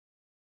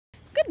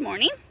Good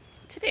morning.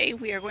 Today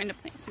we are going to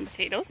plant some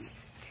potatoes.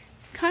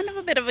 It's kind of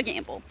a bit of a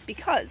gamble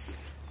because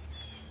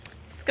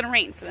it's going to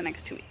rain for the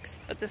next 2 weeks,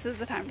 but this is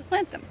the time to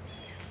plant them.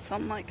 So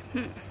I'm like,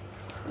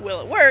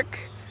 will it work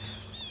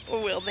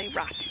or will they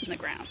rot in the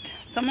ground?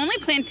 So I'm only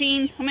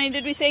planting, how many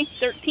did we say?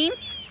 13?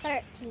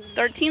 13.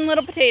 13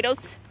 little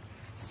potatoes.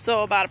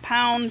 So about a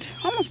pound,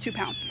 almost 2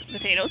 pounds of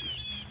potatoes.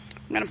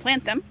 I'm going to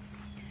plant them.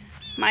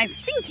 My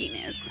thinking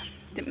is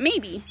that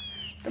maybe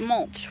the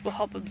mulch will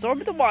help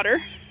absorb the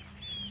water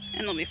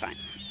and they'll be fine.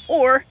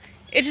 Or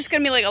it's just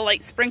going to be like a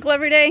light sprinkle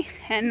every day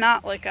and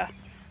not like a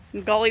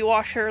gully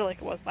washer like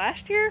it was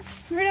last year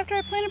right after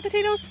I planted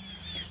potatoes.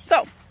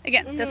 So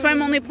again, that's why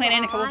I'm only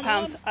planting a couple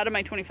pounds out of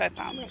my 25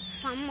 pounds.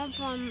 Some of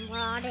them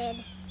rotted.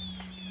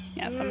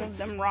 Yeah, some of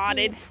them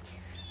rotted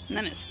and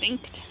then it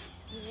stinked.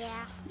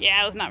 Yeah.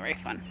 Yeah, it was not very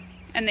fun.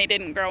 And they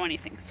didn't grow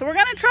anything. So we're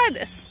going to try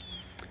this.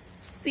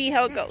 See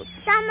how it goes.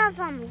 Some of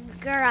them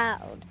grew.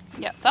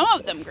 Yeah, some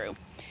of them grew.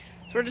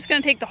 So we're just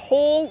going to take the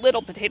whole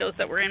little potatoes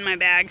that were in my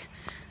bag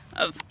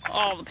of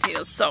all the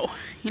potatoes. So,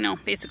 you know,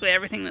 basically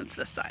everything that's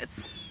this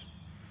size.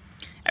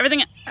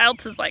 Everything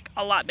else is like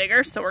a lot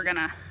bigger, so we're going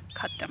to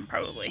cut them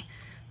probably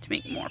to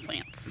make more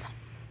plants.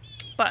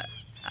 But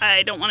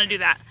I don't want to do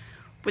that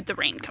with the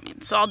rain coming.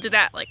 So I'll do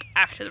that like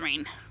after the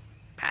rain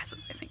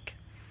passes, I think.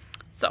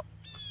 So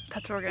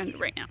that's what we're going to do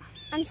right now.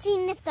 I'm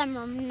seeing if them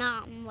are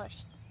not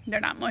mushy. They're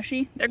not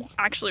mushy. They're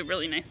actually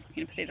really nice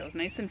looking potatoes.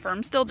 Nice and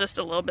firm still, just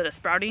a little bit of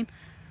sprouting.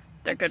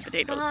 They're good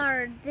potatoes.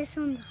 Hard. This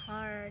one's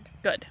hard.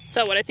 Good.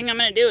 So what I think I'm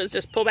going to do is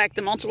just pull back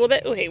the mulch a little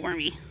bit. Oh, hey,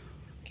 wormy.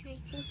 Can I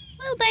see?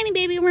 Little tiny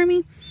baby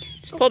wormy.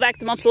 Just pull back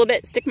the mulch a little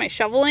bit, stick my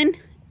shovel in,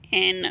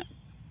 and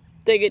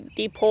dig a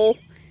deep hole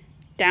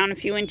down a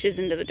few inches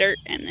into the dirt,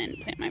 and then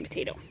plant my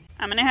potato.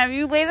 I'm going to have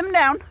you lay them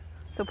down.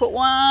 So put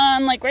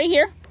one like right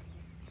here.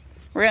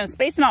 We're going to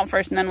space them out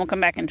first, and then we'll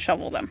come back and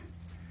shovel them.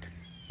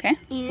 Okay?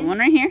 So one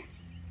right here.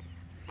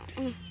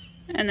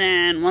 And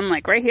then one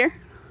like right here.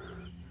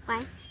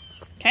 One.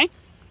 Okay?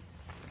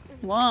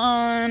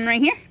 One right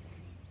here.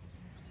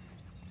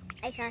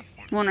 I trust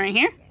that. One right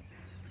here.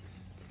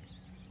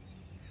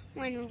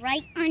 One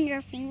right on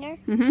your finger.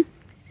 Mm-hmm.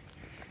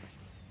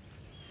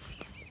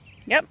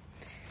 Yep.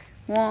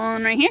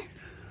 One right here.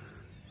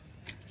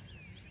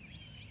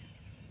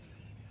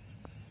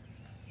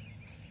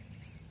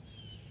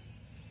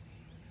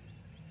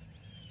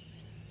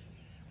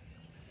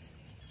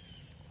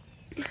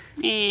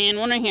 And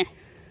one right here.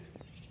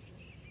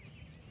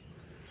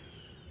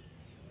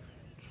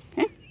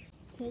 Okay.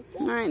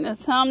 Alright,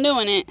 that's how I'm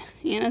doing it.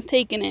 Anna's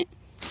taking it.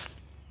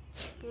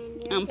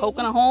 I'm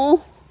poking a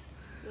hole,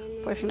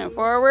 pushing it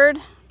forward,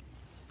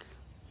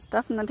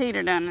 stuffing the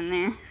tater down in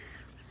there, and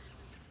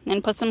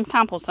then put some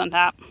compost on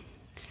top.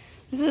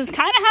 This is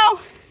kind of how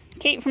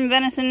Kate from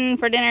Venison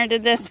for Dinner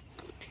did this,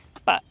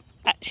 but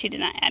she did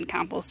not add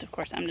compost. Of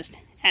course, I'm just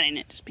adding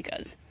it just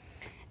because.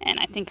 And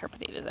I think her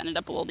potatoes ended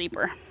up a little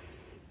deeper.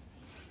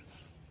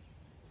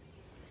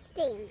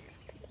 Stay in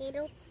the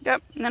potato.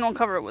 Yep, and then we'll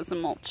cover it with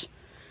some mulch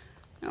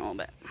in a little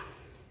bit.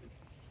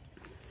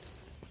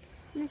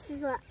 This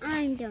is what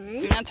I'm doing.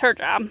 And that's her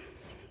job.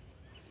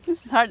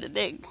 This is hard to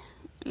dig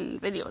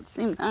and video at the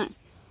same time.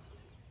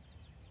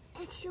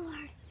 It's too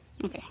hard.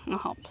 Okay, I'll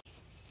help.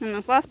 And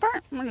this last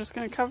part, we're just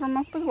going to cover them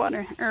up with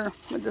water, or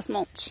with this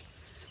mulch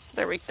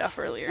that I raked off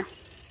earlier.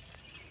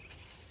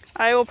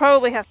 I will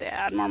probably have to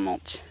add more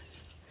mulch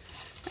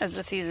as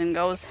the season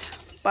goes,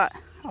 but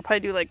I'll probably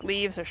do like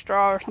leaves or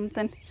straw or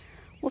something.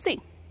 We'll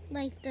see.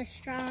 Like the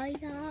straw we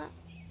got?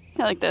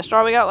 Yeah, like the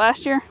straw we got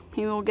last year.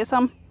 Maybe we'll get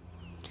some.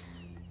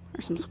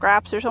 Or some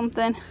scraps or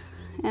something.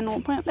 And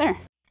we'll plant there.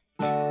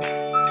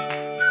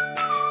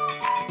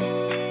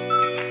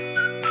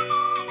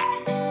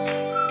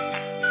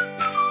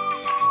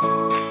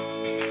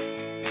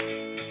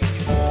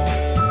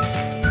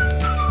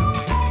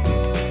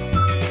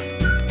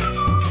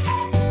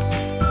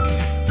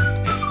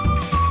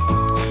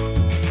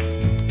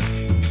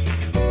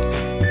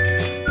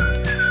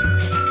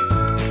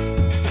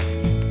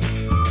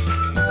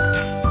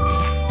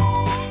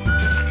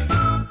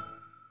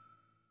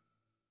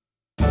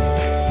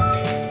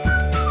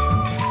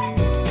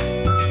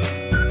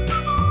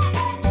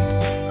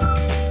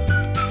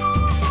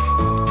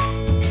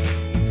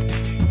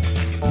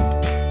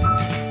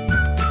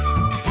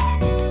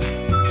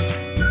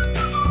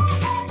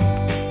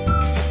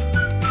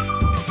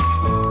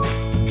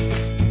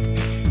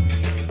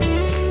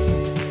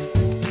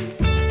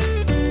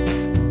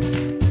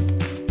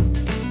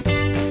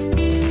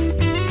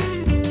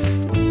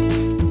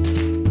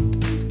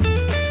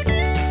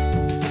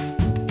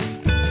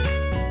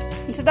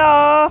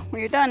 Ta-da!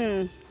 We're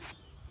done.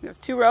 We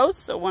have 2 rows,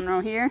 so 1 row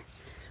here,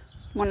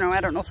 1 row.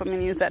 I don't know if I'm going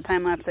to use that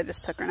time lapse I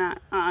just took or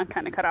not.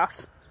 Kind of cut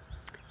off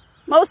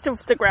most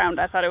of the ground.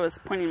 I thought it was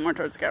pointing more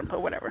towards the ground,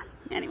 but whatever.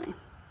 Anyway,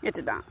 it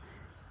did not.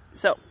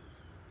 So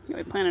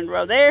we planted a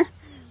row there,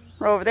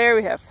 row over there.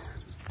 We have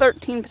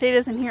 13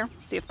 potatoes in here.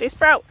 See if they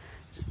sprout.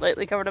 Just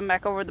lightly covered them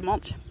back over with the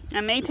mulch.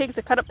 I may take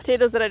the cut up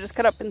potatoes that I just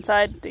cut up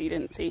inside that you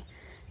didn't see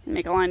and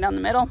make a line down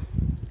the middle.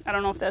 I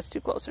don't know if that's too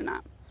close or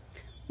not.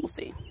 We'll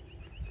see.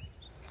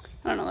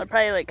 I don't know, they're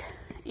probably like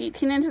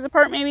 18 inches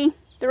apart maybe,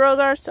 the rows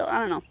are, so I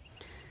don't know.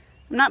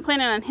 I'm not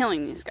planning on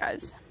hilling these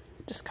guys,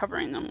 just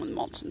covering them with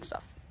mulch and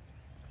stuff.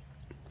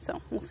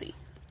 So we'll see.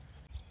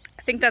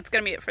 I think that's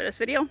gonna be it for this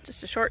video,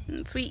 just a short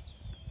and sweet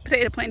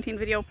potato planting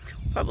video.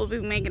 We'll probably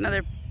make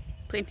another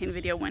planting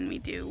video when we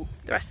do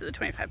the rest of the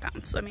 25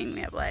 pounds. So I mean,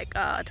 we have like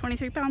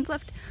 23 pounds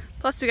left,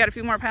 plus we got a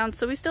few more pounds,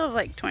 so we still have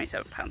like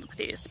 27 pounds of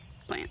potatoes to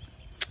plant.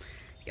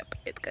 Yep,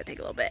 it's gonna take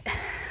a little bit.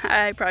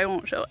 I probably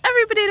won't show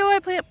every potato I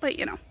plant, but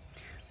you know,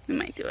 we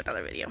might do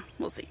another video.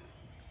 We'll see.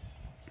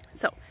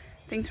 So,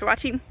 thanks for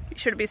watching. Be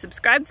sure to be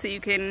subscribed so you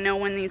can know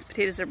when these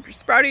potatoes are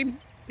sprouting,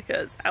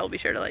 because I will be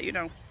sure to let you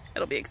know.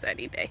 It'll be an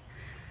exciting day.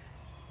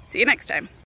 See you next time.